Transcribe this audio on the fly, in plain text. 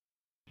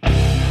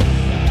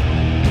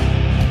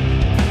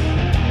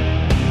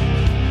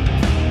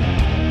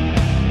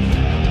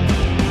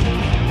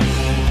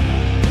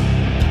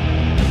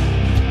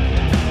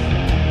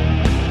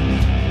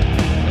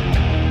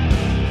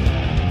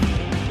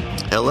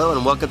Hello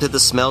and welcome to the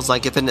Smells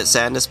Like Infinite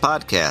Sadness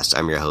podcast.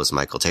 I'm your host,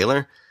 Michael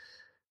Taylor.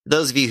 For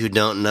those of you who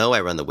don't know,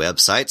 I run the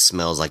website,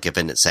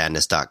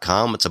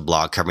 smellslikeinfinitesadness.com. It's a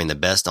blog covering the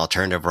best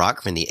alternative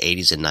rock from the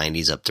 80s and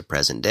 90s up to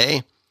present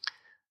day.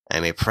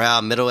 I'm a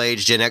proud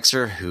middle-aged Gen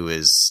Xer who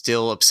is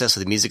still obsessed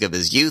with the music of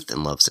his youth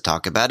and loves to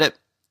talk about it.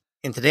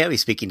 And today I'll be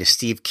speaking to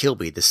Steve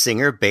Kilbey, the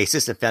singer,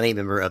 bassist, and founding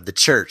member of The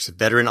Church, a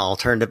veteran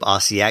alternative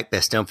Aussie act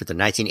best known for the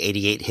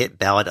 1988 hit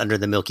ballad Under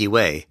the Milky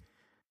Way.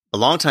 The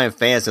longtime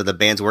fans of the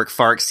band's work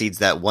far exceeds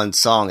that one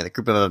song, and the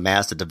group have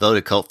amassed a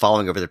devoted cult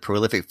following over their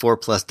prolific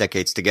 4+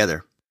 decades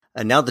together.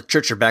 And now The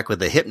Church are back with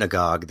the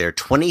Hypnagogue, their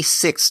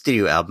 26th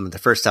studio album, the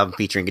first album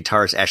featuring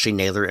guitarist Ashley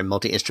Naylor and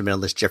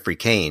multi-instrumentalist Jeffrey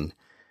Kane.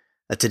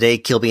 Today,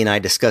 Kilbey and I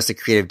discuss the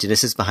creative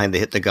genesis behind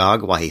the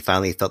Hypnagogue, why he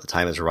finally felt the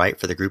time was right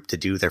for the group to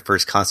do their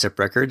first concept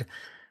record,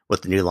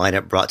 what the new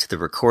lineup brought to the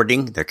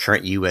recording, their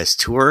current U.S.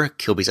 tour,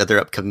 Kilbey's other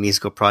upcoming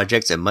musical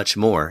projects, and much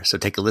more. So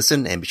take a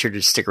listen and be sure to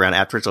stick around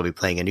afterwards. I'll be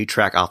playing a new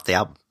track off the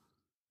album.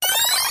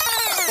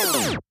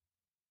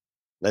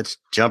 Let's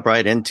jump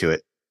right into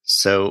it.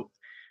 So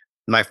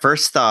my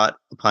first thought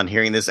upon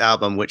hearing this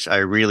album, which I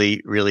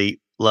really, really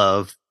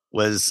love,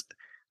 was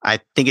I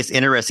think it's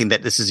interesting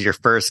that this is your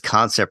first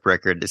concept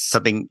record. It's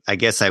something I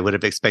guess I would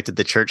have expected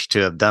the Church to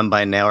have done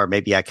by now, or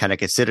maybe I kind of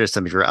consider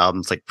some of your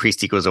albums like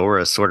Priest Equals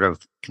Aura sort of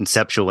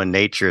conceptual in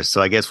nature.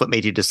 So I guess what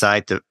made you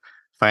decide to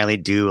finally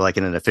do like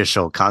an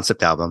official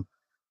concept album?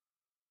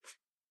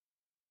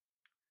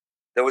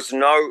 There was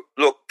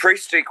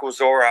Priest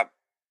Equals Aura,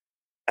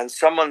 and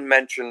someone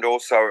mentioned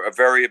also a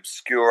very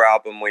obscure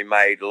album we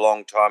made a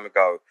long time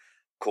ago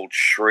called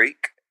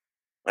Shriek.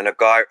 And a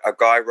guy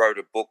wrote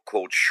a book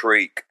called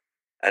Shriek,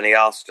 and he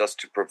asked us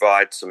to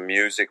provide some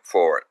music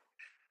for it.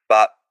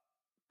 But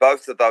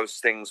both of those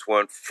things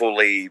weren't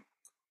fully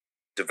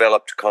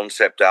developed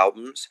concept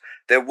albums.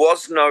 There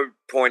was no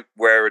point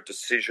where a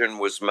decision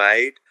was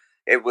made.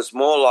 It was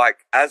more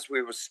like as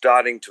we were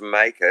starting to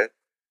make it,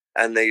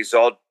 and these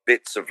odd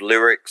bits of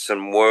lyrics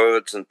and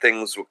words and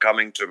things were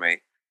coming to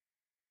me,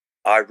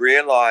 I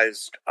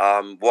realized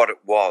what it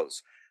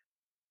was.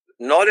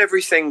 Not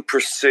everything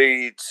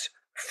proceeds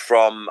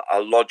from a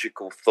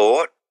logical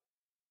thought.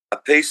 A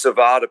piece of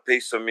art, a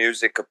piece of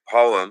music, a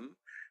poem,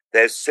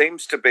 there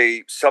seems to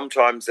be,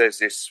 sometimes there's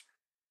this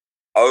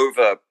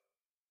over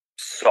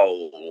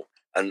soul,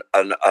 an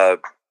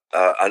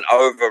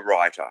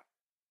overwriter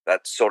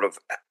that sort of,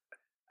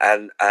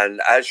 and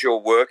as you're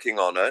working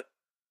on it,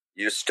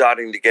 you're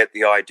starting to get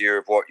the idea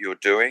of what you're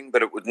doing,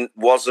 but it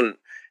wasn't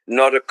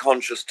not a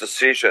conscious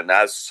decision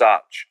as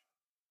such.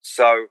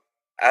 So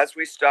as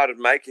we started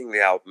making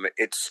the album,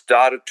 it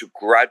started to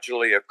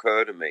gradually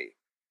occur to me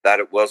that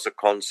it was a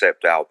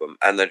concept album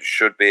and that it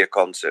should be a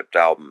concept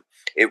album.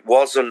 It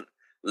wasn't,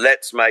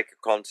 let's make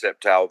a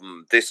concept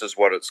album, this is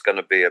what it's going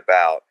to be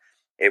about.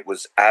 It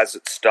was as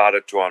it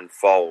started to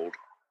unfold,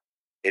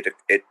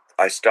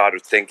 I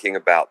started thinking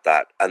about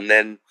that. And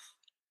then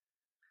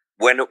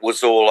when it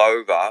was all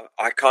over,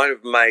 I kind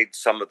of made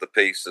some of the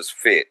pieces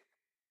fit.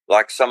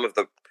 Like some of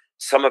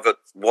it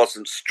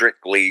wasn't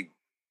strictly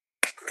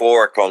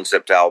for a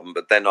concept album,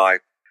 but then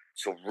I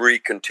sort of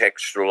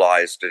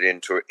recontextualized it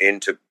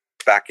into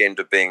back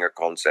into being a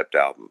concept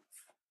album.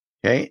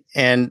 Okay.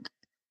 And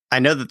I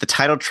know that the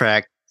title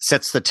track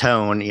sets the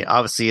tone,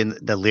 obviously in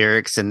the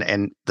lyrics and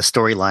the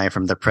storyline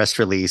from the press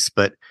release,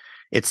 but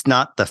it's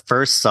not the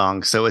first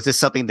song. So is this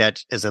something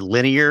that is a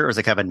linear or is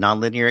it kind of a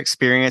non-linear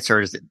experience,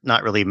 or does it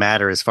not really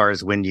matter as far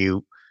as when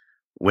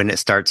it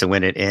starts and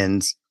when it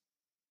ends?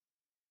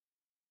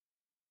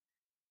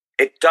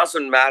 It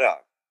doesn't matter.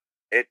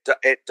 It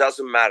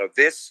doesn't matter.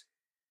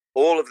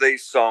 All of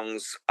these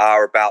songs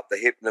are about the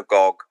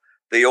Hypnagogue.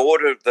 The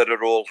order that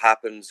it all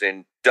happens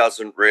in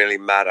doesn't really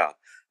matter.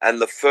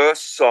 And the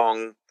first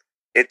song,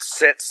 it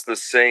sets the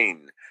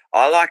scene.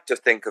 I like to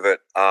think of it,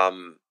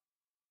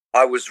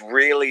 I was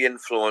really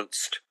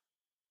influenced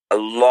a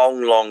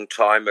long, long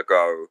time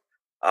ago.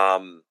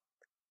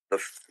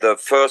 The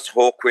first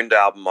Hawkwind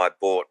album I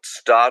bought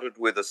started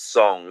with a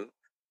song.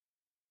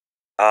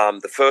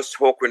 The first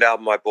Hawkwind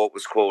album I bought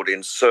was called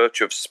In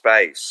Search of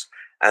Space.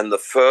 And the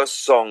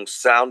first song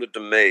sounded to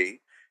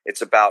me,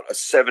 it's about a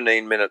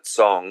 17-minute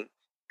song.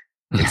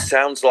 It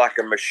sounds like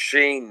a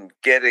machine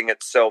getting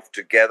itself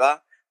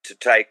together to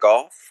take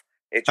off.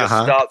 It just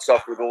starts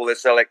off with all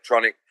this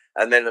electronic,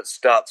 and then it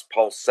starts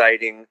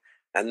pulsating,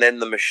 and then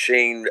the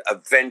machine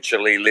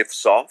eventually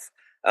lifts off,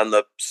 and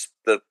the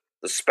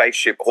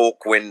spaceship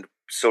Hawkwind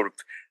sort of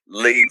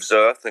leaves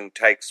Earth and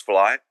takes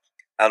flight.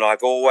 And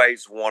I've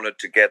always wanted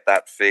to get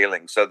that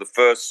feeling. So the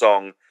first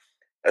song,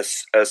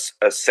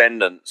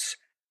 Ascendance,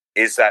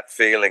 is that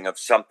feeling of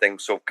something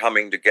sort of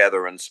coming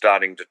together and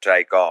starting to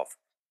take off.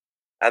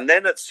 And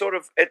then it's sort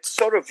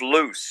of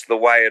loose the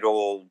way it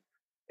all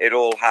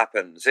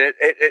happens.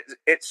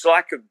 It's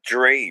like a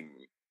dream.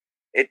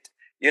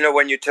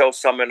 When you tell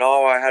someone,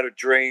 "Oh, I had a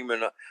dream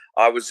and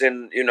I was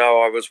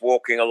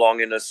walking along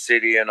in a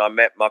city and I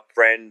met my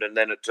friend and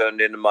then it turned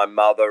into my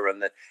mother,"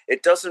 and then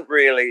it doesn't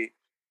really,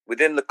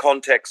 within the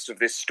context of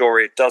this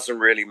story, it doesn't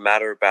really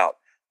matter about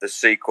the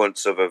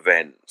sequence of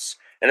events.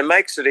 and it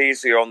makes it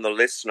easier on the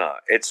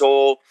listener. It's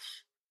all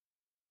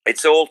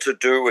to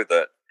do with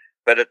it,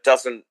 but it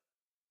doesn't.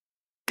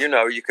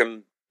 You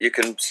can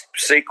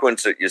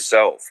sequence it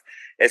yourself.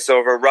 It's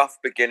sort of a rough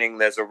beginning.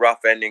 There's a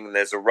rough ending.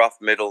 There's a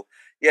rough middle.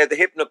 Yeah, the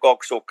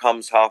hypnagogue sort of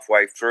comes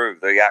halfway through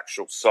the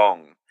actual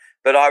song.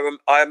 But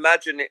I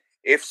imagine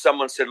if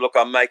someone said, "Look,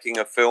 I'm making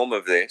a film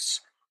of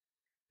this,"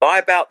 by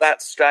about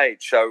that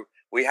stage, so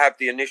we have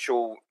the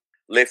initial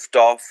lift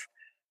off.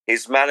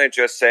 His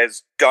manager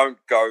says,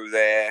 "Don't go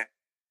there,"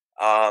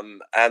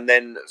 and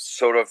then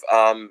sort of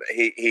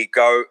he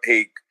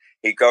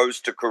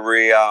goes to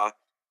Korea.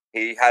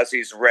 He has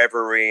his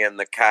reverie in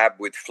the cab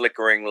with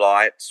flickering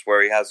lights,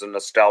 where he has a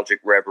nostalgic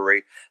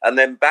reverie, and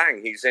then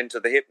bang, he's into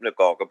the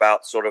hypnagogue.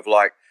 About sort of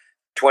like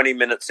 20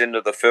 minutes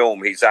into the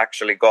film, he's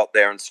actually got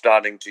there and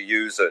starting to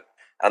use it,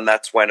 and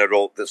that's when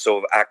the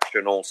sort of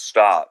action all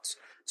starts.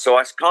 So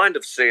I kind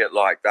of see it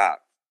like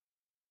that.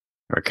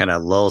 Or it kind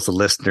of lulls the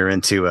listener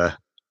into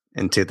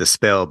the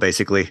spell,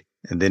 basically,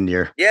 and then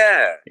you're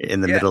in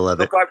the middle of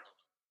it.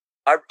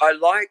 I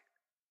like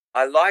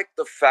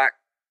the fact,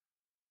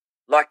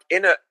 like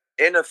in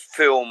a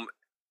film,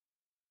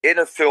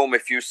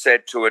 if you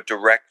said to a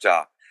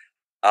director,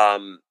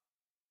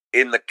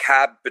 in the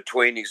cab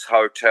between his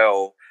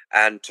hotel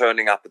and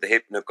turning up at the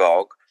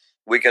hypnagogue,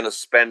 we're going to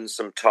spend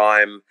some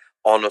time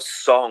on a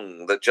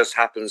song that just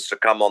happens to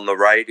come on the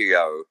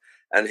radio,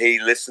 and he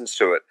listens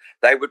to it,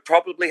 they would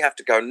probably have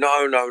to go,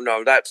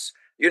 no, that's,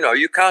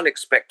 you can't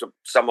expect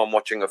someone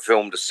watching a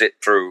film to sit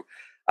through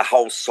a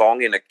whole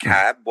song in a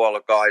cab while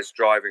a guy's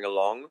driving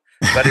along.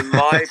 But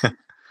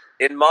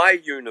in my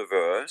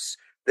universe,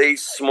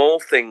 these small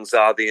things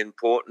are the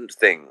important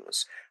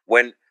things.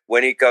 When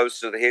he goes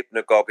to the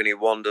hypnagogue and he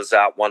wanders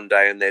out one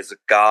day and there's a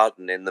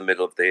garden in the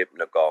middle of the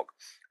hypnagogue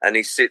and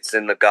he sits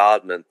in the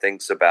garden and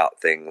thinks about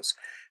things.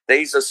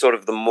 These are sort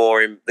of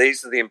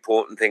these are the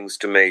important things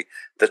to me,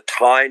 the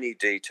tiny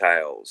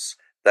details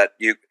that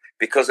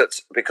because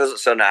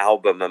it's an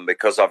album and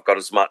because I've got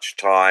as much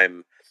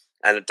time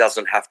and it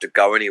doesn't have to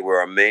go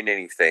anywhere or mean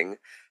anything.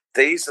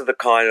 These are the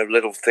kind of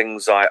little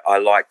things I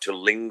like to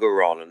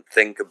linger on and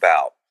think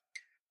about.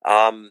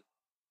 I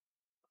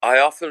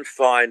often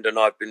find, and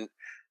I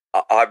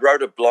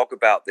wrote a blog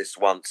about this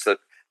once, that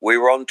we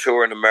were on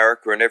tour in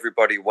America and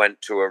everybody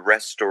went to a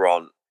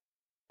restaurant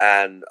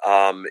and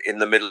in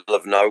the middle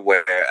of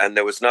nowhere, and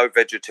there was no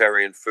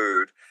vegetarian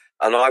food.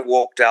 And I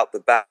walked out the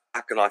back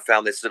and I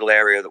found this little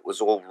area that was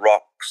all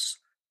rocks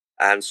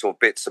and saw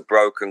bits of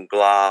broken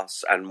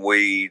glass and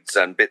weeds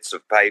and bits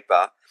of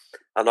paper.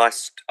 And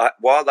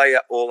while they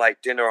all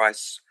ate dinner, I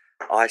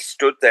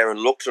stood there and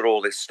looked at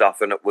all this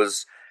stuff, and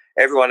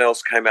everyone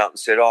else came out and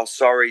said, "Oh,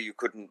 sorry, you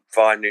couldn't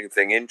find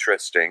anything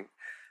interesting.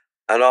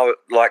 And I would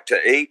like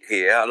to eat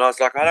here." And I was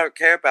like, "I don't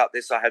care about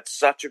this. I had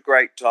such a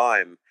great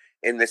time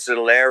in this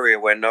little area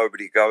where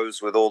nobody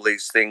goes, with all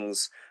these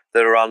things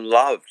that are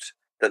unloved,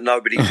 that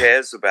nobody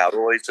cares about,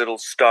 all these little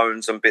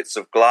stones and bits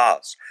of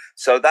glass."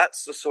 So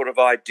that's the sort of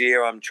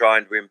idea I'm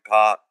trying to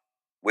impart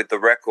with the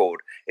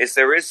record.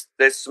 There's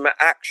some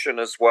action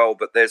as well,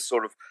 but there's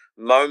sort of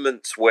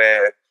moments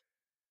where,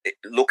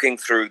 looking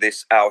through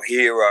our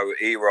hero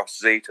Eros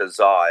Zeta's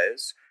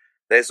eyes,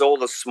 there's all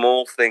the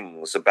small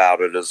things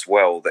about it as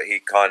well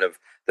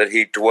that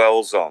he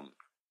dwells on.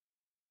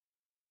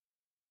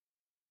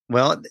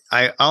 Well,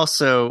 I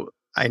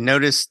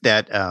noticed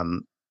that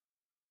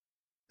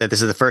that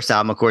this is the first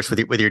album, of course, with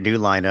your new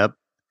lineup.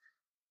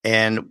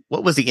 And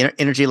what was the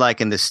energy like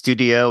in the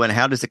studio, and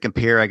how does it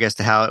compare, I guess,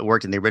 to how it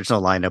worked in the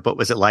original lineup? What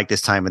was it like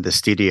this time in the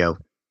studio?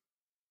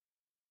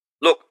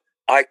 Look,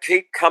 I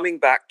keep coming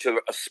back to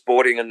a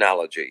sporting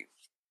analogy.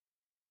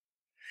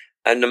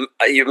 And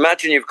you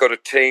imagine you've got a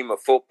team, a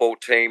football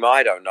team,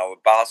 I don't know,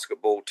 a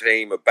basketball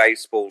team, a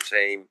baseball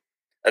team,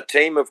 a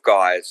team of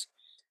guys,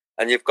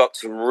 and you've got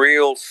some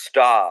real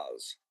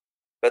stars.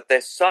 But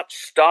they're such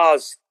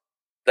stars,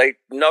 they're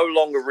no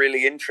longer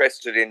really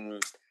interested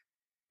in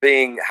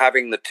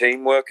having the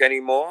teamwork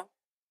anymore.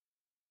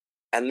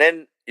 And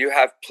then you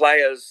have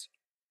players,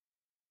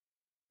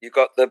 you've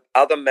got the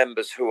other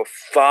members who are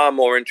far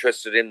more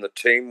interested in the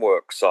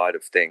teamwork side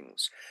of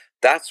things.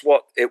 That's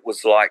what it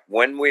was like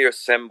when we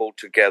assembled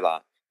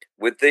together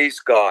with these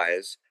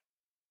guys.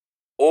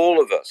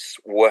 All of us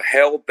were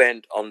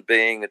hell-bent on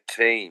being a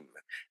team,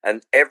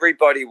 and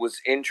everybody was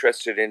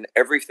interested in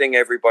everything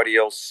everybody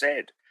else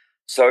said.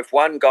 So if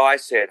one guy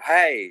said,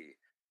 "Hey,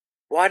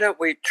 why don't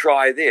we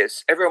try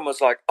this?" everyone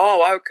was like,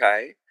 "Oh,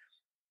 okay."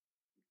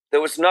 There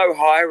was no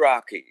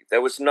hierarchy.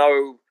 There was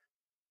no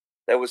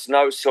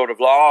sort of,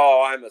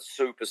 "Oh, I'm a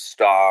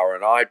superstar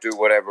and I do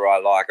whatever I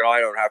like and I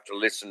don't have to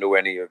listen to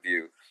any of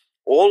you."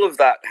 All of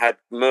that had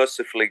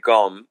mercifully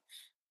gone,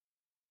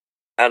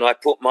 and I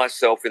put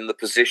myself in the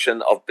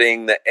position of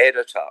being the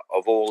editor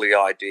of all the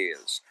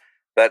ideas.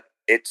 But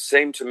it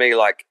seemed to me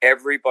like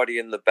everybody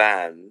in the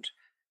band,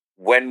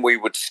 when we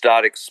would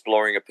start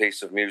exploring a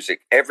piece of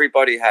music,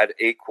 everybody had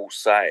equal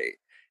say.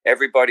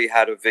 Everybody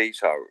had a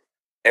veto.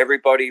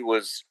 Everybody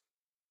wanted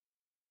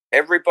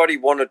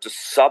to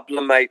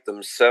sublimate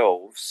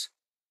themselves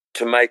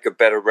to make a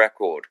better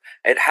record.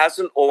 It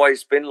hasn't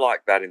always been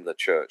like that in the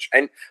church,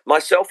 and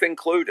myself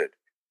included.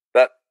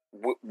 But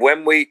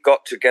when we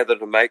got together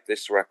to make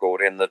this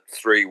record in the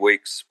 3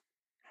 weeks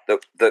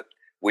that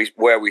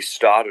we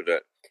started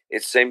it,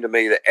 it seemed to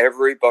me that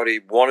everybody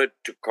wanted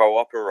to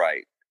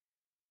cooperate,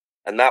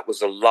 and that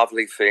was a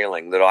lovely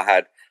feeling that I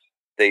had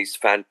these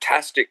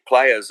fantastic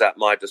players at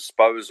my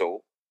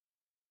disposal,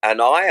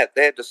 and I at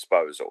their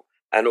disposal,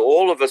 and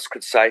all of us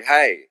could say,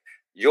 "Hey,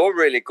 you're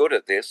really good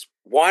at this.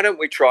 Why don't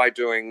we try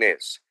doing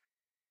this?"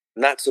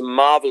 And that's a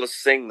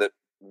marvelous thing that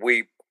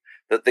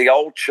the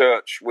old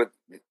church with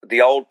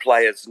the old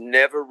players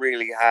never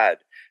really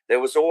had.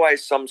 There was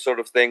always some sort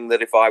of thing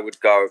that if I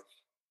would go,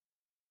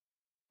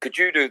 "Could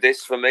you do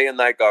this for me?" And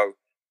they go,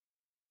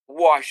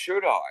 "Why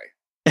should I?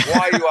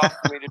 Why are you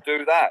asking me to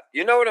do that?"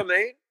 You know what I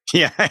mean?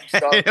 Yeah,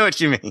 I know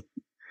what you mean.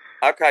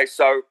 Okay,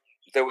 so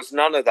there was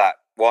none of that.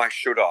 Why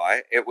should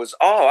I? It was,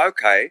 oh,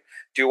 okay.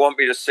 Do you want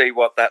me to see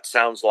what that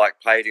sounds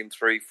like played in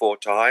 3-4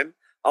 times?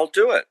 I'll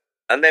do it.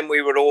 And then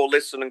we would all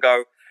listen and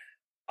go,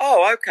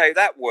 oh, okay,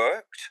 that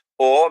worked.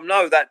 Or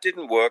no, that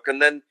didn't work.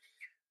 And then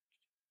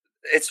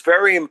it's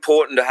very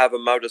important to have a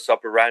modus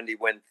operandi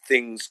when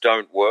things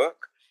don't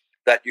work,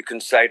 that you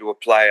can say to a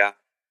player,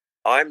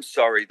 I'm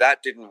sorry,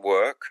 that didn't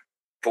work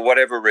for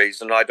whatever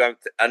reason. I don't,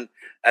 and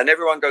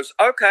everyone goes,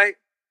 okay,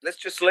 let's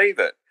just leave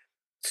it.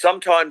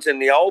 Sometimes in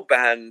the old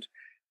band,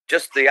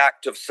 just the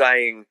act of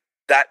saying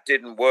that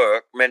didn't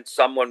work meant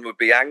someone would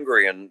be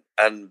angry and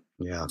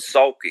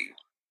sulky.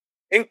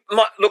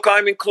 Look,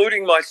 I'm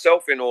including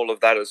myself in all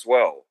of that as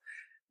well.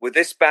 With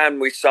this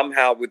band, we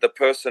somehow, with the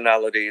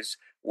personalities,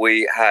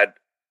 we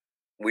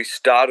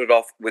started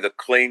off with a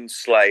clean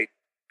slate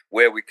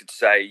where we could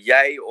say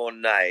yay or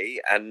nay,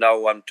 and no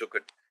one took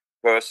it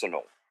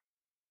personal.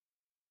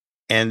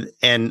 And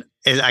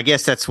I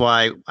guess that's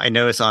why I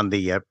notice on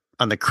the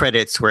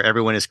credits where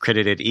everyone is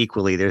credited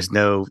equally, there's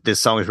no, this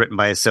song is written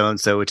by so and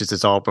so, which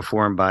is all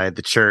performed by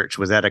the church.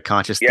 Was that a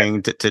conscious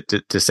thing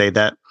to say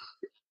that?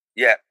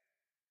 Yeah.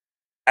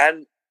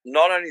 And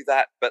not only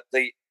that, but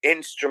the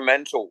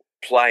instrumental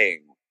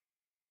playing.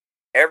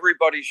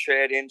 Everybody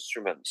shared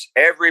instruments.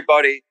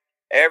 Everybody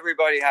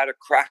had a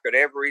crack at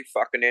every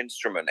fucking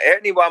instrument.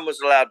 Anyone was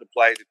allowed to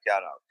play the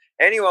piano.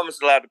 Anyone was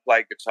allowed to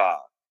play guitar.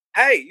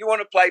 Hey, you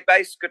want to play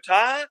bass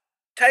guitar?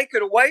 Take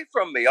it away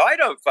from me. I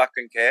don't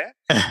fucking care.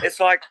 It's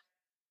like,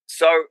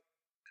 so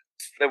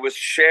there was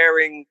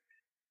sharing.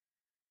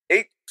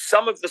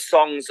 Some of the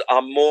songs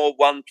are more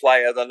one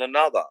player than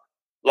another.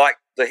 Like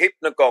the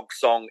Hypnagogue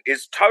song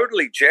is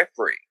totally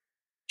Jeffrey.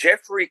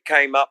 Jeffrey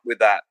came up with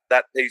that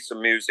piece of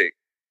music,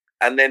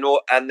 and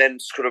then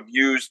sort of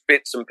used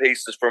bits and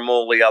pieces from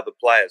all the other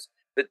players.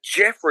 But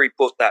Jeffrey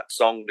put that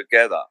song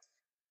together.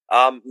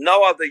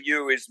 No Other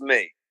You is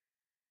me,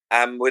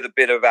 and with a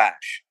bit of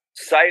Ash.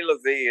 C'est la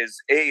vie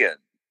is Ian.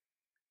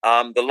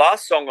 The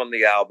last song on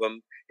the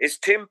album is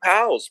Tim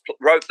Powell's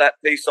wrote that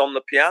piece on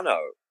the piano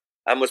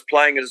and was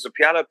playing it as a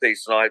piano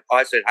piece. And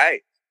I said,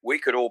 hey, we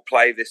could all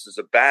play this as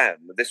a band.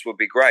 This would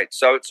be great.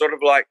 So it's sort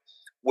of like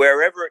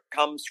wherever it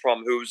comes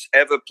from, who's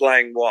ever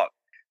playing what.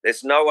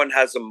 There's no one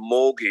has a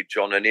mortgage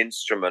on an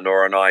instrument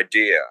or an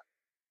idea.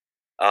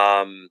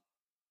 So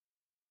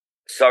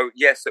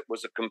yes, it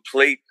was a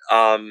complete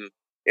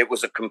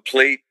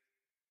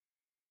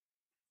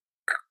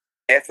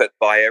effort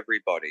by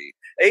everybody.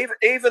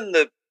 Even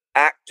the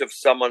act of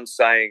someone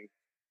saying,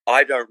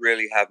 I don't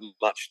really have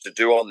much to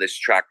do on this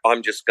track,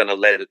 I'm just going to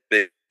let it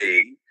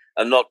be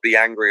and not be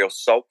angry or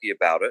sulky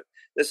about it.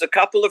 There's a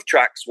couple of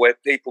tracks where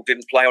people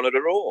didn't play on it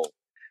at all.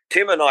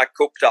 Tim and I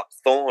cooked up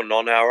Thorn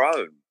on our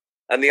own,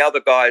 and the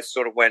other guys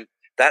sort of went,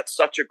 that's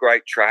such a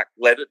great track,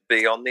 let it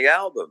be on the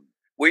album.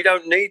 We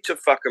don't need to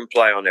fucking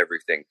play on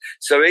everything.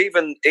 So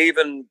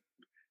even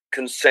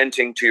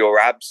consenting to your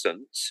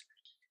absence,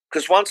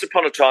 because once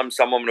upon a time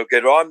someone would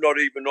get, I'm not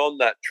even on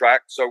that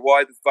track, so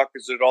why the fuck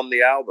is it on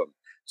the album?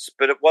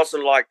 But it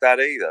wasn't like that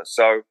either.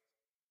 So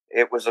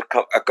it was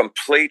a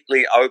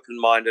completely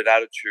open-minded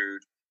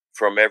attitude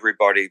from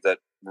everybody that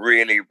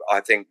really,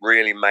 I think,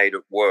 really made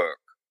it work.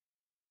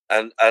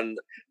 And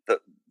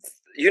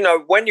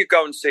when you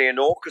go and see an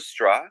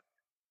orchestra,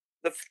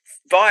 the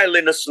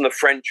violinists and the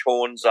French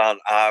horns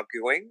aren't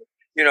arguing.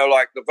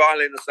 Like the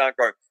violinists aren't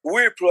going,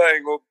 we're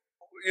playing,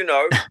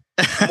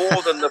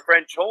 more than the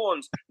French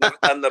horns.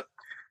 And the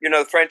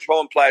French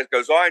horn players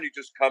goes, I only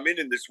just come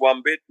in this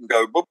one bit and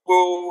go, boo,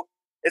 boo.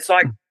 It's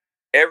like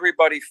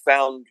everybody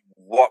found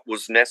what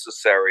was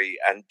necessary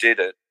and did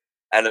it.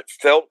 And it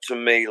felt to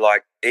me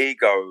like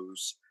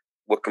egos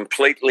were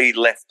completely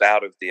left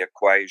out of the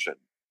equation.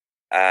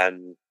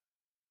 And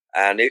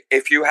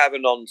if you have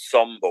an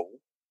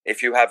ensemble,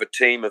 if you have a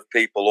team of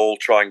people all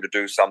trying to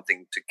do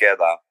something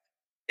together,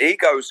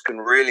 egos can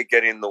really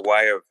get in the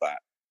way of that.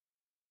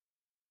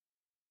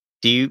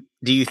 Do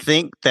you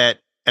think that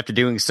after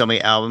doing so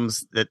many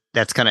albums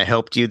that's kind of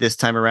helped you this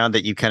time around,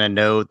 that you kind of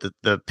know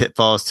the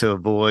pitfalls to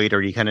avoid,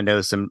 or you kind of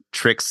know some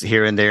tricks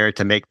here and there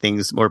to make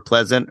things more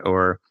pleasant,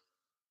 or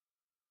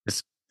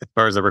as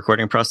far as the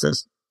recording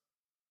process?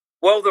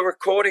 Well, the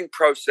recording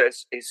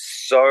process is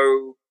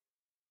so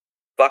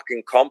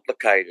fucking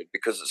complicated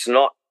because it's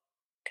not,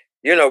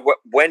 you know,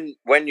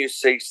 when you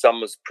see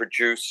someone's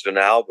produced an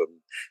album,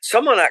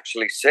 someone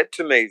actually said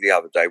to me the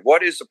other day,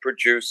 what does a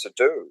producer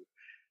do?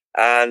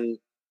 And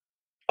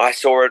I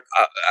saw it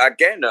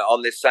again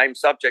on this same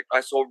subject.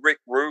 I saw Rick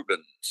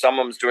Rubin.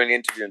 Someone was doing an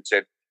interview and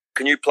said,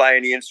 can you play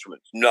any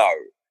instruments? No.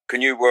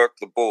 Can you work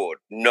the board?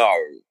 No.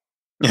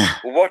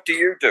 Well, what do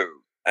you do?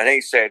 And he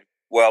said,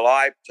 well,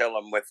 I tell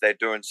them if they're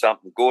doing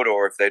something good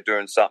or if they're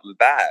doing something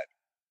bad.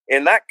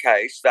 In that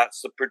case,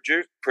 that's the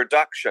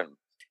production.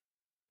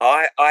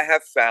 I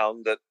have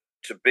found that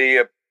to be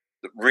a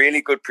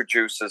really good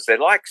producers, they're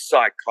like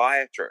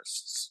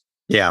psychiatrists.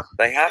 Yeah.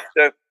 They have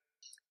to,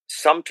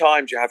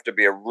 sometimes you have to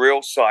be a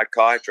real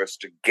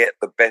psychiatrist to get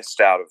the best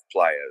out of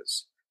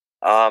players.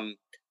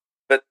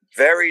 But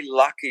very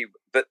lucky,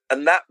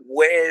 and that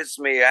wears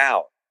me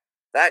out.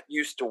 That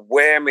used to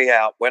wear me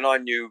out when I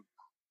knew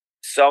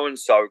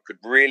so-and-so could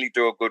really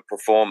do a good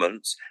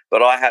performance,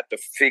 but I had to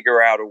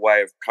figure out a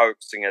way of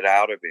coaxing it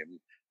out of him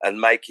and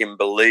make him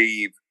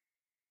believe,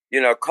 you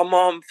know, come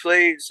on,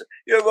 please.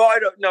 Yeah, well, I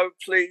don't know,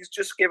 please,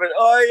 just give it.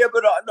 Oh, yeah,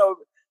 but I know.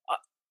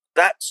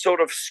 That sort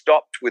of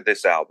stopped with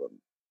this album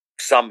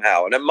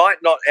somehow. And it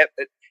might not,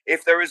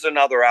 if there is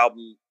another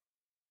album,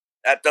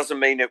 that doesn't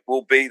mean it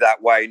will be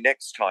that way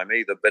next time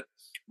either. But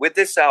with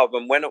this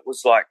album, when it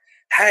was like,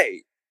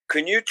 hey,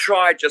 can you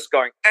try just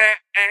going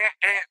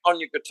on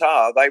your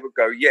guitar? They would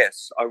go,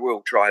 yes, I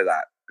will try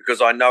that,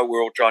 because I know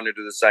we're all trying to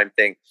do the same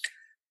thing.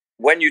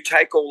 When you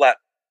take all that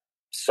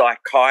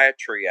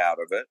psychiatry out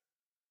of it,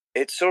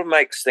 it sort of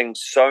makes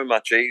things so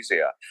much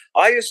easier.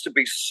 I used to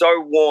be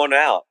so worn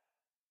out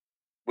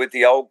with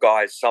the old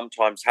guys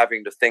sometimes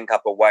having to think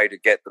up a way to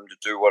get them to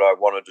do what I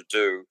wanted to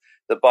do,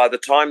 that by the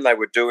time they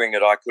were doing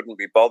it, I couldn't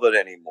be bothered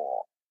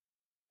anymore,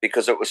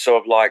 because it was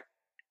sort of like,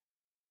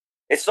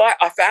 it's like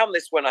I found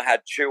this when I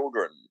had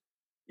children.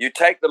 You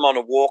take them on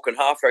a walk, and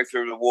halfway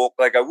through the walk,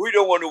 they go, we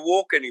don't want to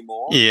walk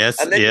anymore. Yes,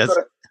 and then yes.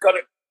 You've got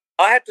to,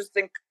 I had to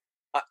think,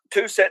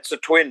 two sets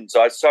of twins.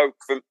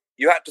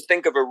 You had to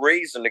think of a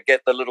reason to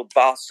get the little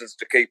bastards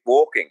to keep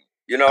walking.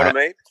 You know what I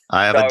mean?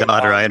 I have a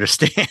daughter. I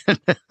understand.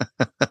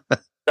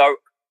 So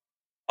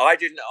I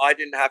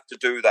didn't have to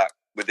do that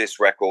with this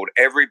record.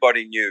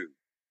 Everybody knew,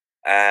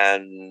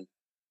 and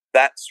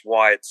that's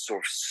why it's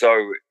sort of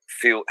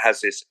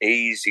has this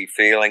easy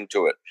feeling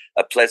to it,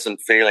 a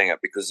pleasant feeling,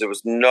 because there were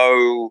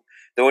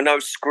no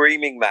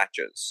screaming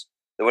matches,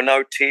 there were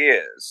no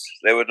tears,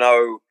 there were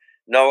no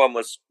one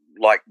was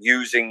like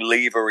using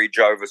leverage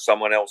over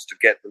someone else to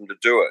get them to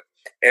do it.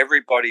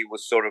 Everybody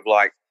was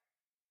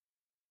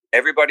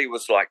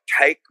like,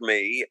 take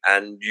me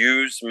and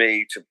use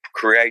me to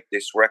create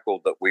this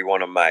record that we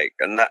want to make.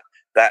 And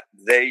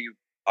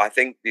I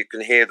think you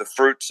can hear the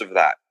fruits of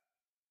that.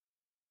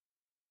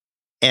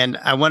 And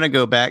I want to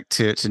go back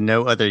to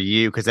No Other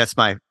You, because that's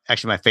my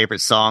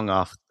favorite song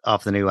off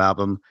the new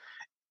album.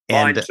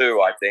 And mine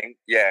too, I think.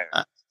 Yeah.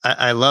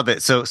 I love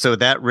it. So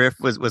that riff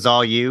was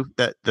all you?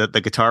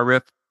 The guitar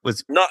riff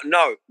was No,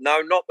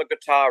 not the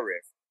guitar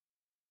riff.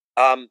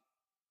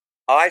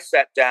 I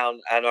sat down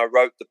and I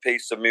wrote the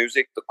piece of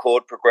music, the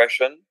chord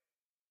progression,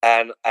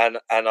 and I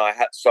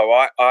had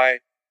I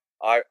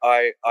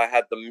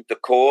had the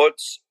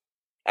chords,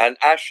 and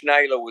Ash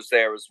Naylor was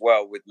there as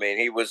well with me,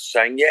 and he was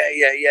saying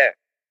yeah.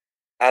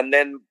 And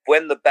then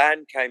when the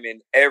band came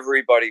in,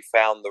 everybody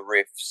found the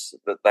riffs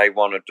that they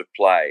wanted to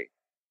play.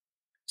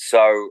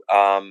 So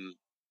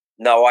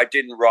no, I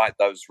didn't write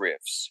those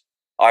riffs.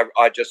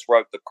 I just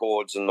wrote the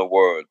chords and the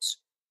words,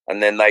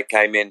 and then they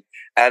came in.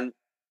 And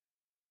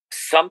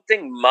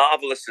something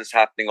marvelous is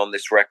happening on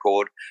this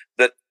record,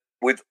 that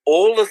with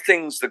all the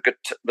things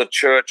the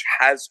church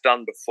has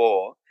done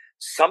before,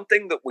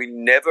 something that we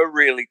never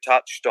really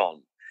touched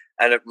on,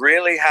 and it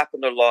really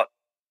happened a lot.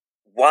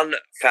 One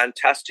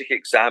fantastic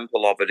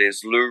example of it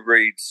is Lou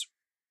Reed's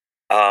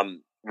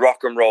Rock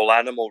and Roll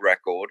Animal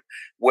record,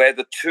 where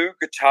the two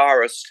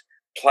guitarists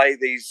play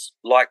these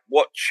like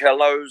what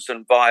cellos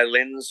and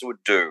violins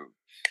would do.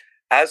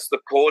 As the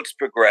chords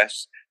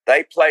progress,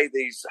 they play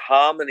these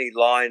harmony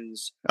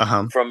lines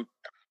from,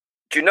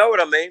 do you know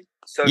what I mean?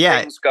 So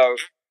things go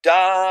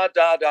da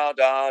da da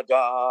da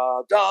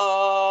da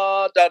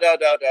da da da da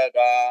da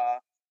da,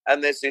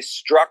 and there's this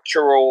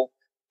structural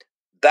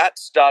that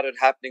started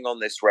happening on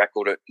this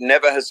record. It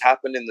never has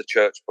happened in the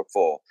church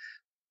before.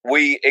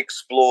 We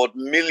explored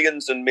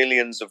millions and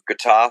millions of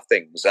guitar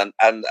things, and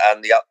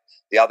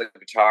the other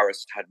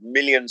guitarists had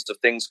millions of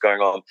things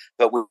going on,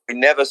 but we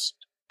never.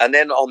 And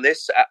then on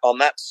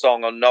that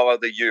song, on No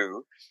Other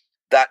You,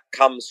 that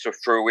comes to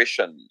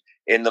fruition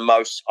in the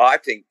most, I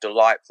think,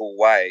 delightful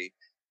way.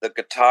 The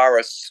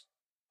guitarists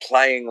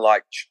playing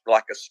like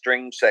a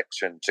string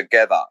section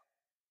together.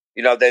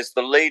 You know, there's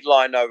the lead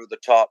line over the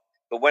top,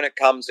 but when it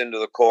comes into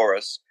the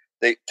chorus,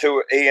 the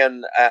two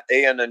Ian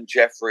and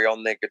Jeffrey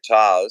on their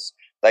guitars,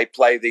 they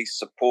play these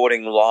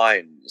supporting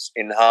lines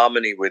in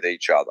harmony with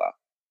each other.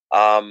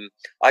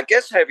 I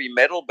guess heavy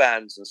metal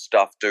bands and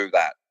stuff do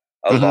that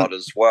a lot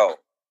as well.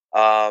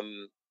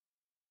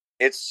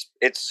 It's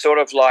sort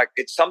of like,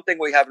 it's something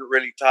we haven't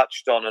really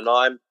touched on, and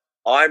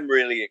I'm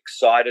really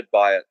excited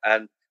by it.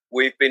 And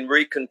we've been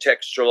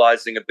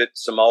recontextualizing a bit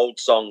some old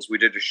songs. We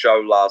did a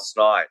show last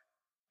night,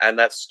 and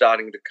that's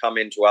starting to come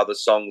into other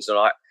songs. And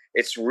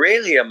it's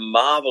really a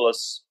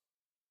marvelous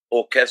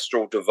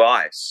orchestral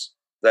device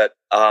that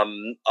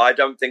I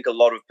don't think a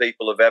lot of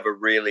people have ever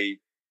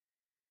really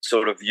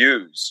sort of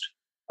used.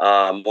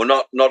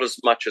 Well, not as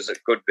much as it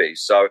could be.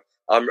 So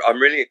I'm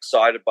really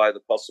excited by the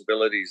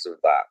possibilities of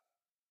that.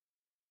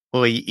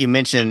 Well, you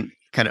mentioned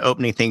kind of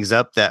opening things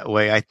up that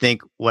way. I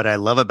think what I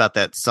love about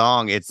that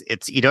song, it's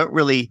you don't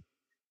really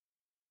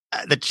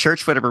the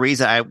Church, for whatever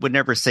reason, I would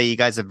never say you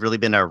guys have really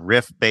been a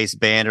riff based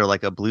band or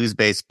like a blues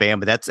based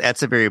band, but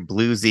that's a very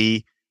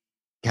bluesy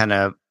kind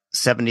of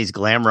 70s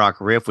glam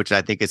rock riff, which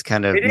I think is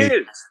kind of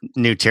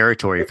new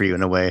territory for you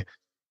in a way.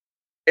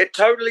 It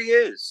totally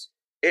is.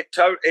 It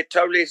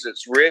totally is.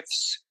 It's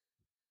riffs.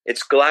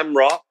 It's glam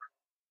rock.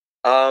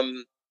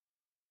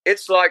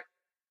 It's like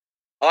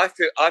I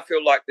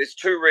feel like there's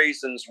two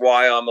reasons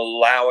why I'm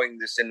allowing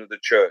this into the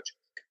church.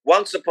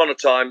 Once upon a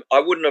time, I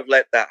wouldn't have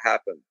let that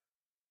happen.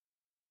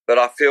 But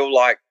I feel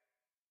like,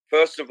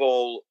 first of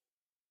all,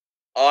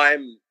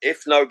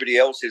 if nobody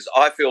else is,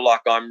 I feel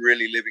like I'm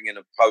really living in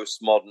a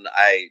postmodern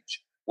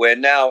age where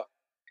now,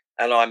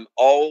 and I'm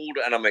old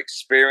and I'm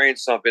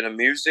experienced, I've been a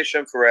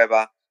musician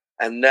forever,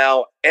 and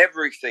now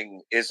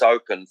everything is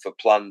open for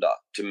plunder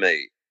to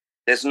me.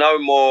 There's no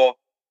more,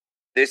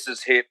 this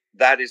is hip,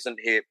 that isn't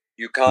hip,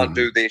 you can't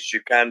do this, you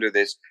can do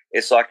this.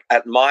 It's like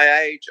at my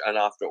age and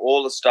after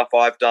all the stuff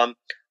I've done,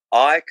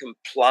 I can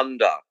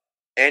plunder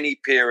any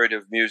period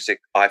of music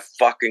I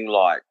fucking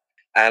like.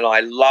 And I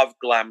love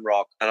glam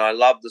rock, and I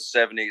love the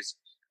 70s,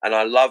 and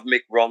I love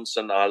Mick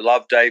Ronson, and I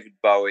love David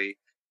Bowie.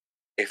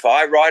 If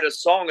I write a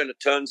song and it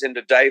turns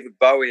into David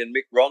Bowie and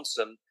Mick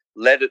Ronson,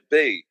 let it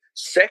be.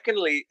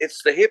 Secondly,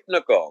 it's the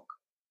hypnagogue.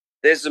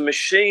 There's a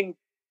machine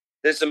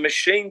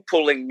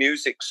pulling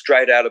music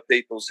straight out of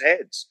people's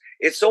heads.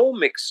 It's all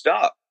mixed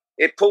up.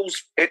 It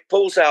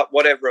pulls out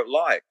whatever it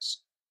likes.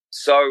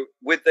 So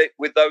with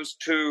those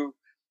two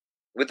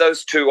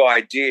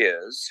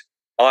ideas,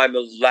 I'm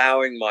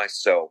allowing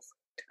myself.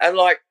 And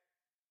like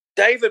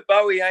David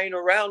Bowie ain't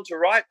around to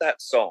write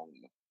that song,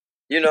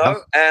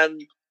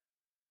 and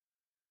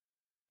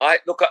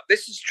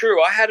this is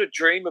true. I had a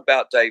dream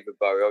about David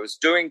Bowie. I was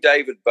doing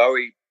David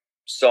Bowie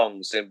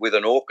songs with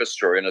an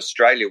orchestra in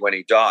Australia when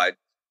he died.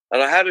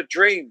 And I had a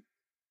dream,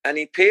 and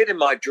he appeared in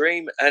my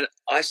dream. And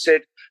I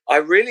said, I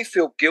really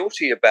feel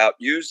guilty about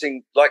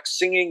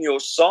singing your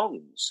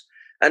songs.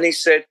 And he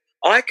said,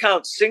 I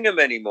can't sing them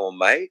anymore,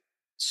 mate.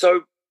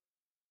 So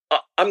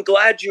I'm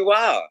glad you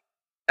are.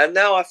 And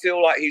now I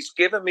feel like he's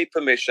given me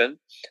permission.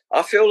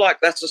 I feel like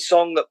that's a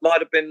song that might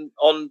have been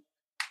on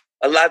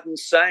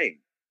Aladdin's Sane.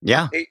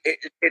 Yeah.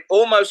 It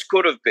almost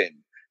could have been.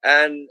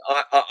 And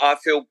I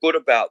feel good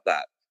about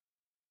that.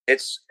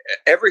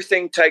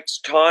 Everything takes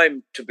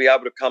time to be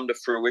able to come to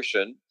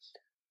fruition.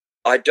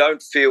 I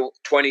don't feel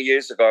 20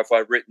 years ago, if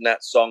I'd written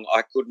that song,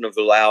 I couldn't have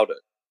allowed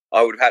it.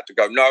 I would have had to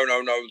go, no,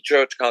 the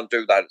church can't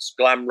do that. It's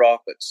glam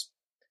rock, it's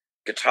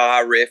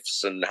guitar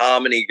riffs and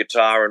harmony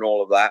guitar and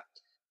all of that.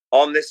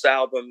 On this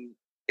album,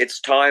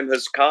 its time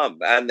has come,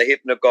 and the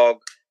hypnagogue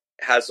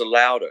has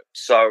allowed it.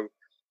 So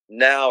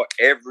now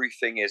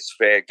everything is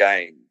fair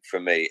game for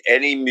me.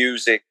 Any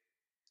music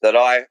that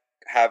I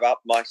have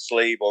up my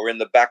sleeve or in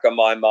the back of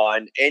my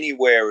mind,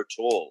 anywhere at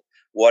all,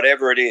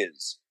 whatever it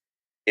is,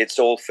 it's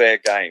all fair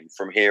game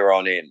from here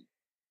on in.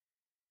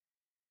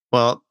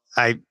 Well,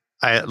 I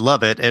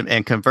love it.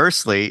 And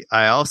conversely,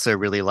 I also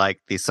really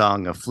like the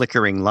song of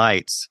Flickering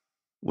Lights,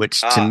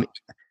 which to me,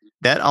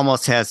 that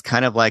almost has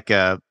kind of like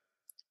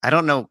I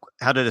don't know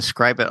how to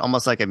describe it,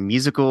 almost like a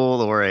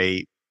musical or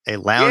a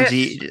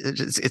loungy.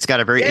 Yes. It's got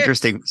a very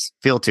interesting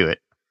feel to it.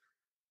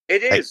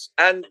 It is.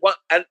 And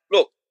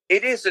look,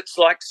 it is. It's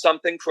like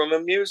something from a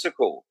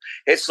musical.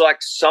 It's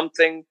like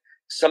something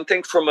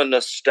from a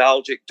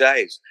nostalgic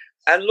days.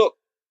 And look,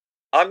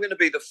 I'm going to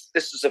be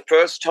this is the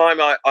first time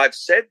I've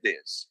said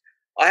this.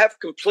 I have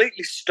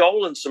completely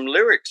stolen some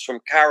lyrics from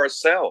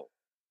Carousel.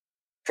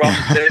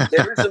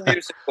 There is a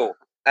musical,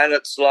 and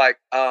it's like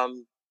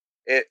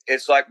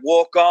it's like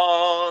walk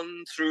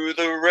on through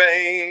the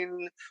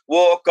rain,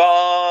 walk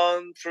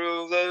on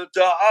through the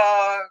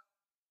dark,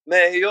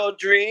 may your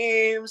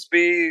dreams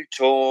be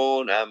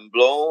torn and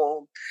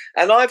blown.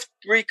 And I've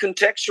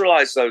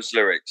recontextualized those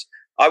lyrics.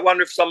 I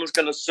wonder if someone's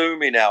going to sue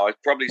me now. It's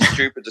probably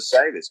stupid to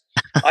say this.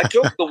 I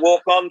took the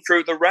walk on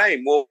through the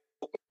rain, walk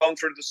on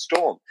through the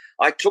storm.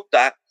 I took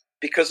that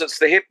because it's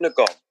the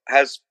hypnagogue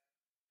has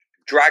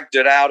dragged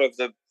it out of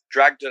the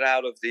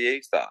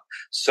ether.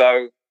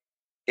 So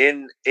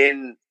in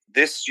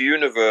this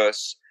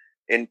universe,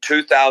 in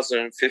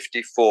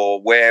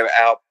 2054, where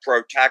our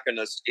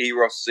protagonist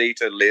Eros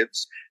Zeta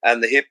lives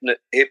and the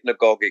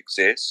hypnagogue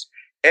exists,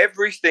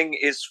 everything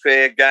is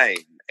fair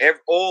game.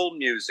 All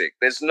music.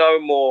 There's no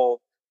more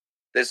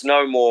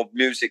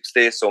music's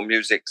this or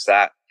music's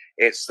that.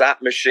 It's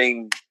that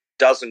machine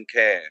doesn't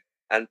care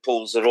and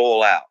pulls it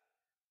all out.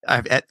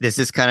 Is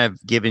this kind of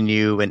giving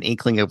you an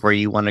inkling of where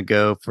you want to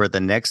go for the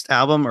next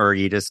album, or are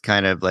you just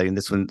kind of letting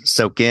this one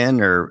soak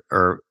in, or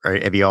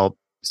have you all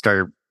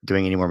started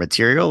doing any more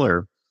material?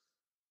 Or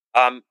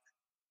I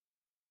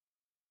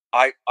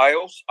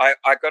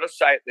got to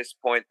say at this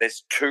point,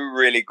 there's 2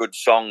 really good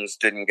songs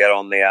didn't get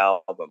on the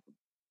album.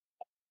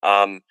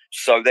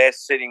 So they're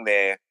sitting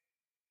there,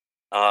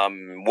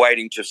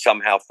 waiting to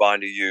somehow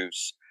find a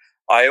use.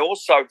 I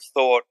also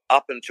thought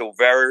up until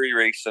very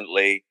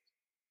recently,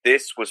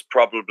 this was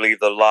probably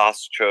the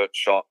last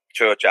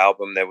church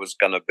album there was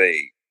going to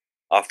be.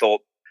 I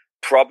thought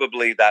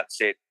probably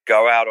that's it.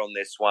 Go out on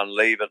this one,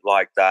 leave it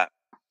like that.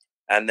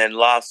 And then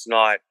last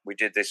night we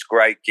did this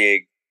great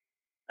gig,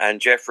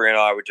 and Jeffrey and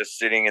I were just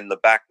sitting in the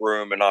back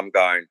room, and I'm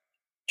going,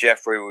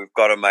 Jeffrey, we've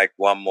got to make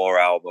one more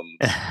album.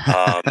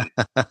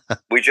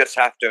 We just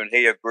have to. And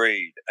he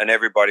agreed. And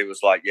everybody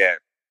was like, yeah,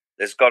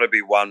 there's got to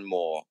be one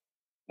more.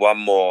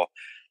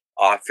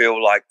 I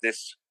feel like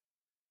this,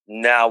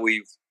 now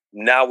we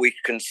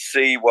can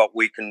see what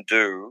we can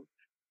do.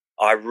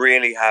 I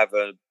really have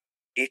an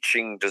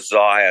itching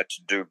desire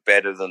to do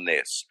better than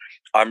this.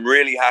 I'm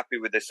really happy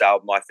with this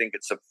album. I think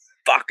it's a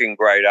fucking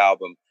great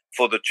album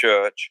for the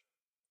church.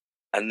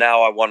 And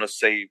now I want to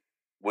see,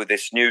 with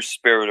this new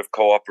spirit of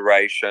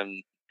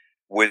cooperation,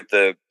 with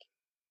the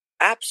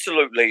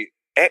absolutely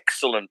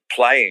excellent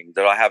playing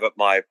that I have at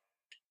my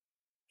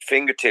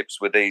fingertips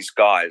with these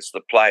guys,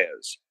 the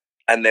players,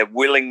 and their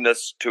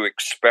willingness to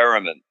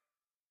experiment,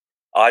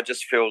 I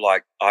just feel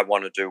like I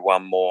want to do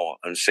one more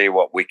and see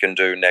what we can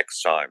do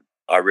next time.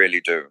 I really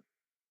do.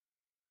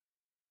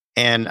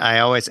 And I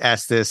always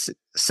ask this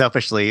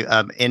selfishly,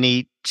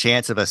 any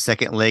chance of a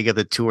second leg of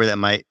the tour that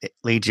might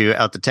lead you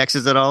out to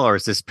Texas at all? Or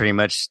is this pretty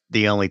much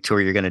the only tour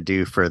you're going to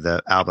do for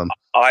the album?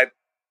 I've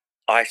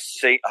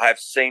seen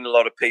a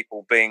lot of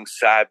people being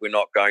sad we're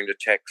not going to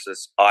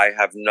Texas. I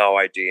have no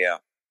idea.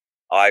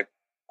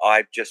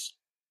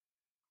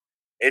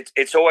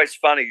 It's always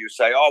funny. You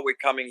say, oh, we're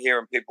coming here,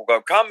 and people go,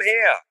 come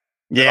here.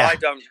 Yeah. But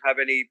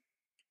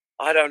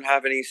I don't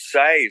have any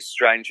say,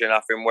 strange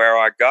enough, in where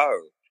I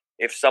go.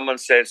 If someone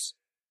says,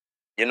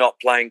 you're not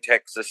playing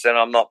Texas, then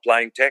I'm not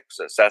playing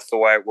Texas. That's the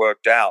way it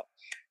worked out.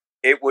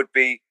 It would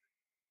be,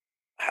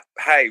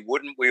 hey,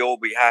 wouldn't we all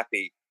be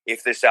happy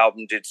if this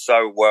album did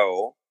so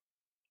well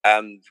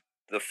and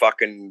the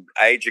fucking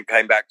agent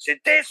came back and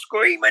said, they're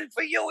screaming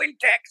for you in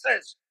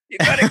Texas. You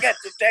got to get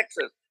to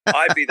Texas.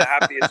 I'd be the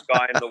happiest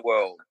guy in the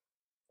world.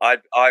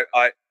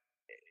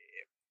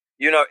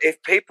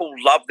 If people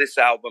love this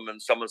album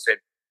and someone said,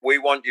 we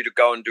want you to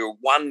go and do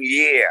 1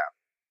 year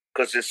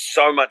because there's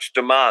so much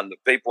demand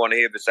that people want to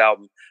hear this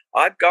album,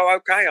 I'd go,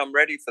 okay, I'm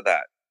ready for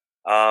that.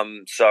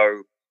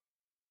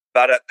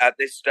 But at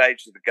this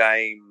stage of the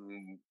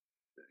game,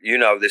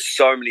 there's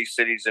so many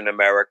cities in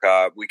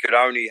America. We could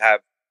only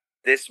have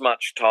this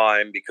much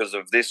time because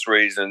of this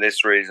reason,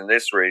 this reason,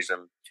 this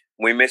reason.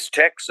 We missed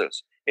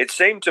Texas. It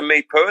seemed to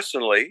me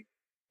personally,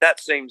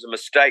 that seems a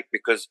mistake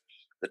because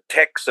the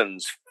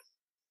Texans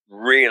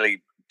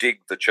really dig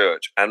the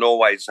church and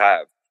always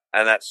have.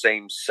 And that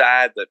seems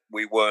sad that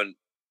we weren't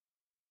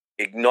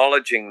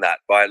acknowledging that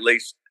by at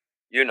least,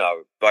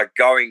 by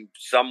going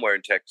somewhere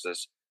in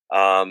Texas.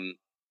 And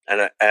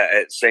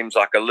it seems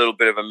like a little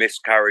bit of a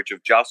miscarriage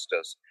of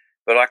justice.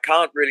 But I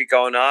can't really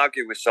go and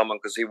argue with someone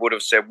because he would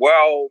have said,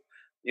 well,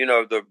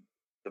 the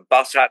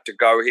bus had to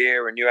go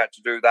here and you had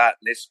to do that.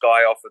 And this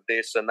guy offered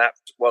this and that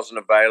wasn't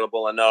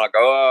available. And then I go,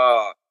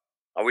 oh,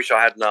 I wish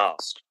I hadn't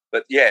asked.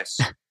 But yes,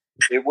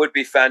 it would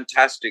be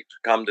fantastic to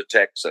come to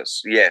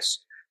Texas. Yes,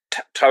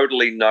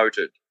 totally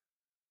noted.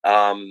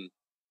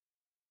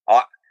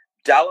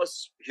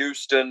 Dallas,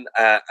 Houston,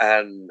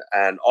 and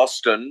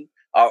Austin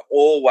are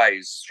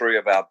always 3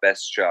 of our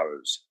best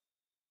shows.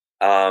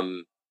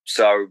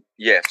 So,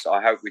 yes,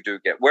 I hope we do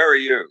get... Where are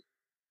you?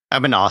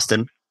 I'm in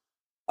Austin.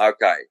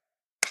 Okay.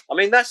 I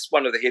mean, that's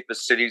one of the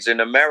hippest cities in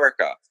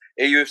America.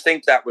 You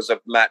think that was a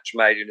match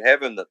made in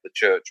heaven that the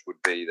church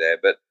would be there,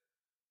 but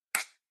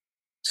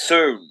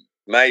soon,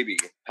 maybe,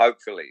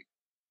 hopefully.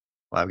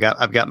 Well,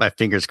 I've got my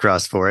fingers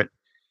crossed for it.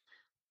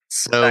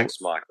 So, thanks,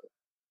 Michael.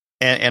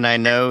 And I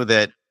know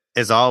that,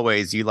 as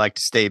always, you like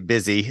to stay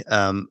busy.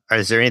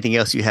 Is there anything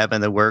else you have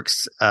in the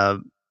works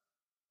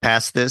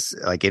past this,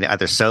 like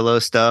either solo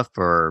stuff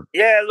or?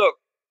 Yeah, look.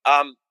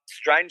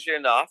 Strangely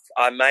enough,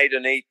 I made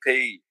an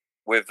EP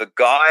with a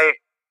guy.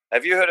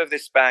 Have you heard of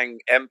this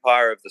band,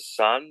 Empire of the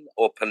Sun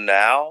or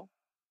Panau?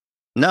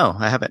 No,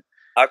 I haven't.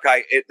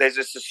 Okay, there's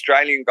this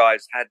Australian guy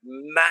who's had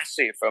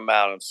massive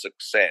amount of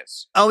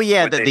success. Oh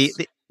yeah,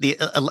 the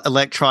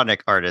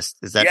electronic artist,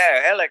 is that?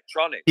 Yeah,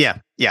 electronic. Yeah,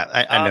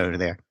 I know who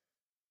they are.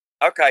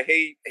 Okay,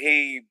 he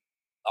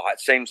it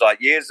seems like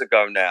years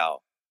ago now,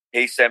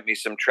 he sent me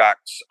some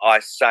tracks. I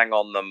sang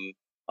on them.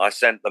 I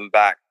sent them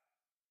back.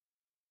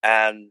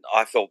 And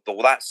I thought,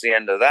 well, that's the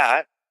end of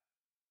that.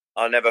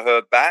 I never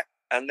heard back.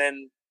 And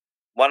then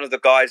one of the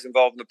guys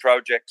involved in the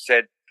project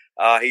said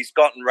he's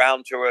gotten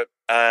round to it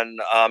and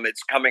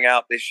it's coming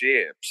out this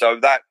year. So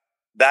that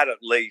at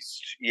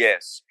least,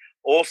 yes.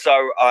 Also,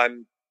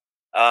 I'm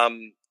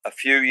a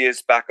few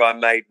years back, I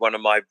made one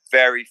of my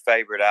very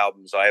favorite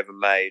albums I ever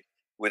made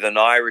with an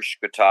Irish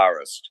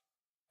guitarist.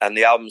 And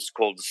the album's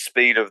called The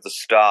Speed of the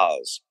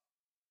Stars.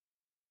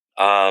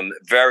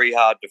 Very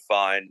hard to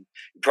find.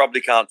 You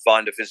probably can't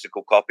find a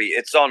physical copy.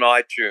 It's on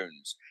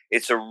iTunes.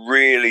 It's a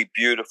really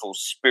beautiful,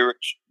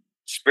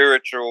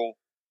 spiritual,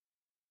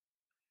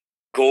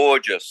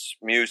 gorgeous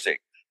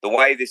music. The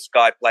way this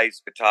guy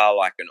plays guitar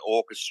like an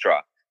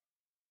orchestra.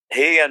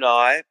 He and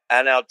I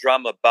and our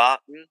drummer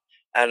Barton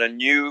and a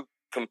new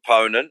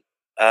component,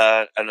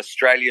 an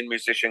Australian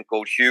musician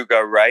called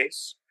Hugo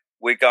Race.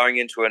 We're going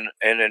into an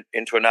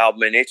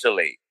album in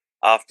Italy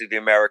after the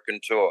American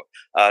tour.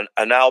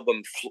 An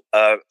album,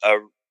 a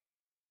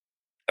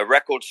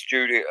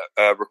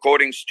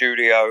recording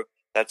studio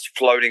that's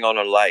floating on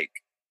a lake,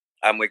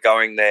 and we're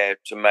going there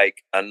to make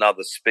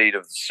another Speed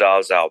of the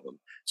Stars album.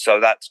 So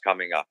that's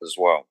coming up as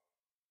well.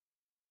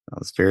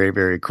 That's very,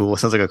 very cool. It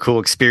sounds like a cool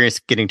experience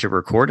getting to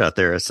record out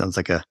there. It sounds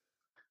like I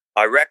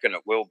reckon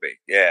it will be,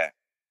 yeah.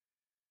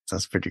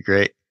 Sounds pretty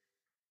great.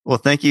 Well,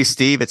 thank you,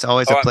 Steve. It's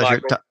always a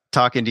pleasure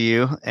talking to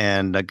you,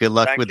 and good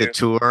luck with the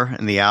tour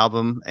and the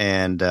album.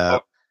 And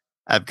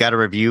I've got a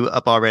review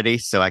up already,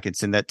 so I can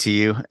send that to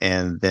you.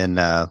 And then,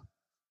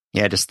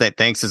 just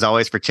thanks as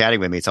always for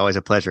chatting with me. It's always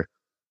a pleasure.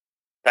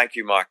 Thank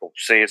you, Michael.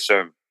 See you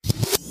soon.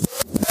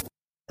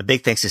 A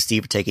big thanks to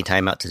Steve for taking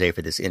time out today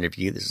for this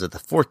interview. This is the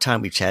fourth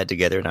time we've chatted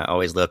together, and I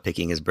always love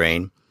picking his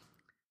brain.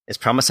 As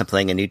promised, I'm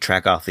playing a new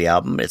track off the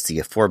album. It's the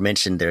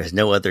aforementioned There Is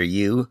No Other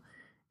You.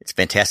 It's a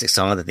fantastic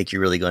song that I think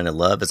you're really going to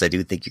love, as I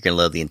do think you're going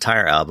to love the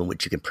entire album,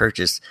 which you can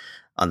purchase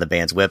on the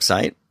band's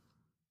website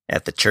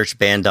at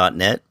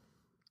thechurchband.net.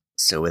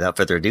 So without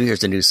further ado,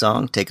 here's the new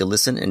song. Take a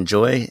listen,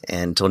 enjoy,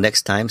 and until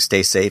next time,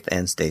 stay safe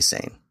and stay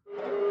sane.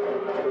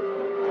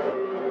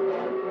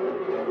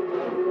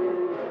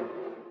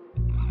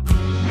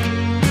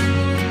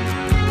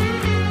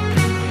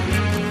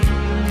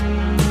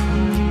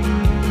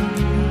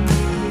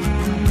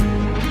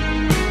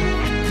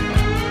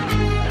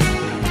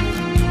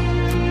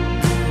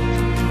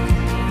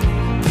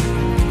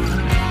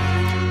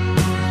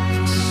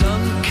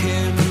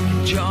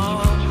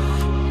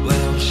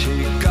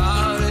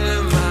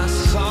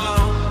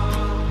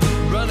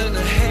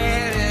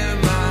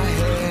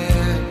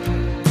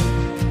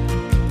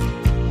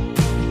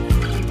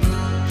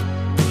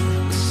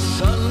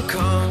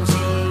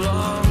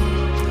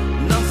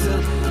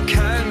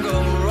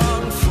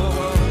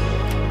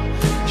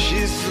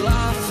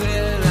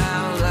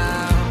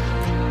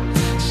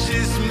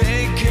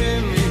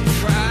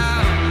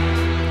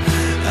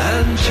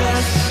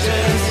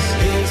 Justice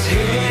is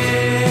here.